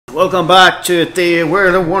Welcome back to the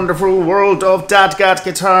weird and wonderful world of DADGAD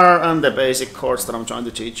guitar and the basic chords that I'm trying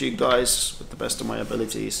to teach you guys with the best of my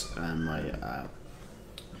abilities and my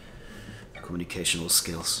communicational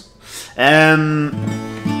skills.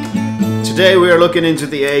 Today we are looking into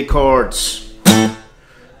the A chords.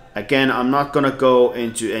 Again, I'm not going to go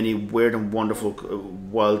into any weird and wonderful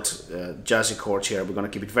wild jazzy chords here. We're going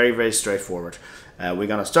to keep it very, very straightforward. We're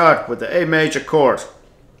going to start with the A major chord.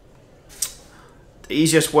 The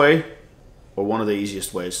easiest way, or one of the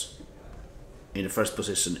easiest ways, in the first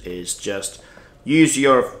position is just use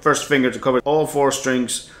your first finger to cover all four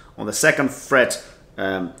strings on the second fret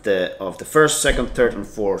of the first, second, third and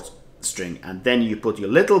fourth string, and then you put your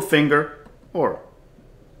little finger or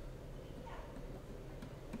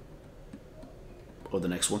the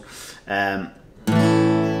next one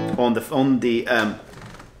on the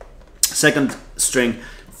second string,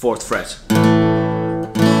 fourth fret.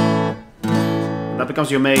 That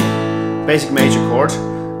becomes your basic major chord.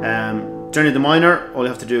 Turning the minor, all you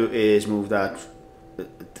have to do is move that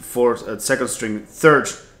second string, third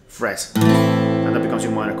fret, and that becomes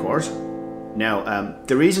your minor chord. Now,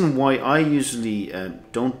 the reason why I usually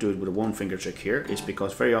don't do it with a one finger trick here is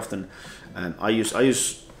because very often I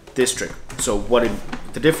use this trick. So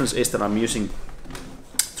the difference is that I'm using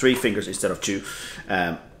 3 fingers instead of 2.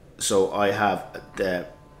 So I have the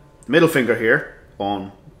middle finger here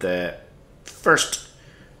on the first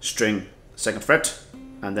string, second fret,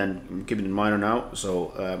 and then I'm keeping it in minor now.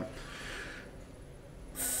 So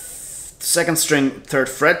second string, third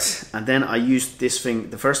fret, and then I use this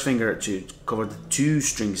the first finger to cover the 2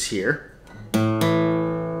 strings here,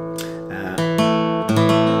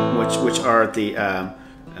 which are the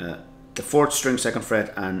fourth string, second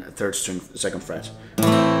fret, and third string, second fret. You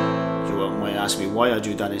might ask me why I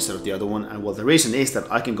do that instead of the other one, and well, the reason is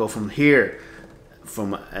that I can go from here,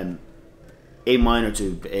 from A minor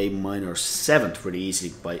to A minor 7th really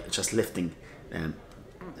easily by just lifting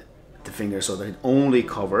the finger so that it only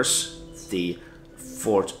covers the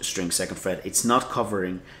fourth string, second fret. It's not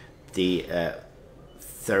covering the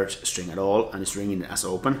third string at all, and it's ringing as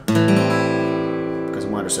open because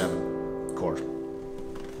of minor 7 chord.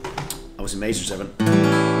 I was in major 7. It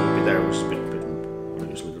would be there, which is a bit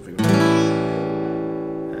little finger.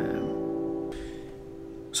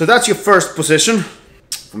 So that's your first position.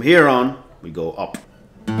 From here on, we go up.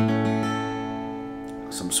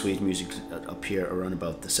 Some sweet music up here around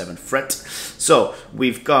about the 7th fret. So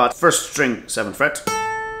we've got first string, 7th fret,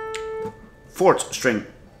 fourth string,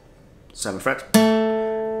 7th fret,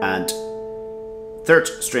 and third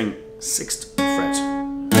string, 6th fret.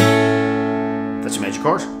 That's your major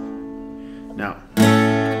chord. Now,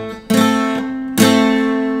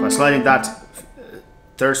 by sliding that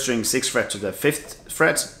third string, 6th fret to the 5th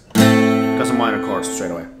fret, becomes a minor chord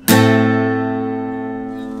straight away,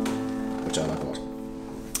 which I like a lot.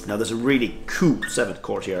 Now there's a really cool 7th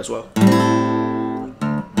chord here as well,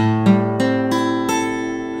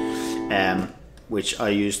 which I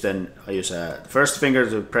use a first finger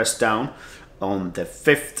to press down on the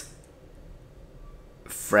 5th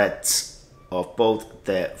frets of both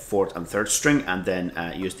the 4th and 3rd string, and then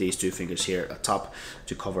use these 2 fingers here at top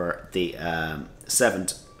to cover the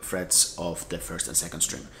 7th frets of the 1st and 2nd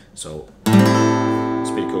string. So it's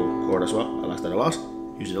a pretty cool chord as well. I like that a lot,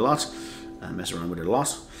 use it a lot, and mess around with it a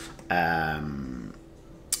lot.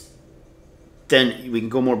 Then we can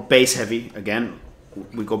go more bass heavy again.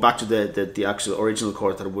 We go back to the actual original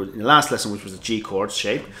chord that was in the last lesson, which was the G chord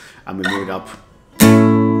shape, and we move it up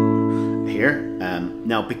here.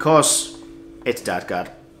 Now, because it's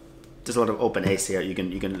DADGAD, there's a lot of open A's here. You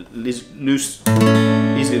can easily lose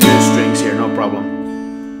strings here, no problem.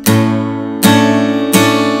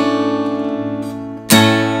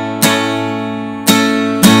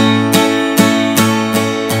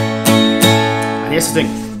 Here's the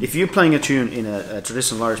thing, if you're playing a tune in a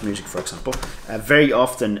traditional Irish music, for example, very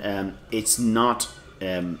often it's not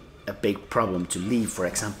a big problem to leave, for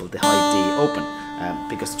example, the high D open,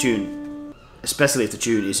 because the tune, especially if the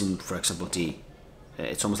tune is in, for example, D,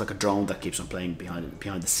 it's almost like a drone that keeps on playing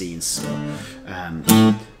behind the scenes.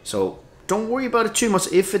 So don't worry about it too much.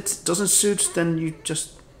 If it doesn't suit, then you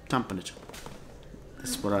just dampen it.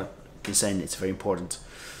 That's what I've been saying. It's very important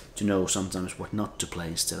to know sometimes what not to play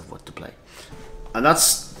instead of what to play. And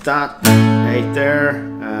that's that 8 there.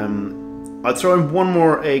 I'll throw in one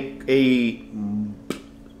more A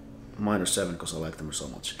minor 7 because I like them so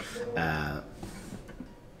much.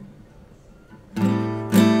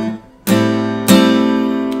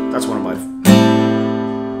 That's one of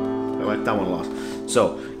I like that one a lot.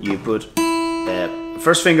 So you put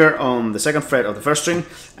first finger on the 2nd fret of the 1st string,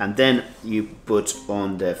 and then you put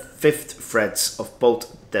on the 5th frets of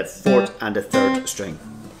both the 4th and the 3rd string.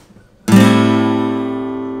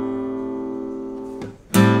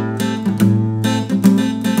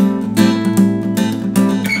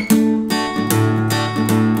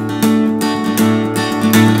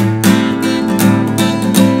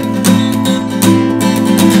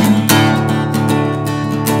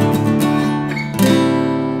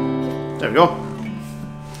 There we go.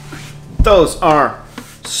 Those are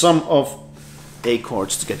some of A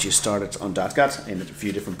chords to get you started on DADGAD in a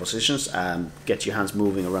few different positions and get your hands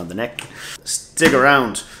moving around the neck. Stick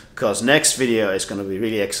around, because next video is going to be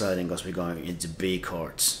really exciting because we're going into B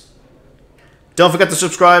chords. Don't forget to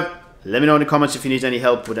subscribe. Let me know in the comments if you need any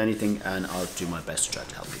help with anything, and I'll do my best to try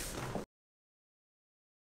to help you.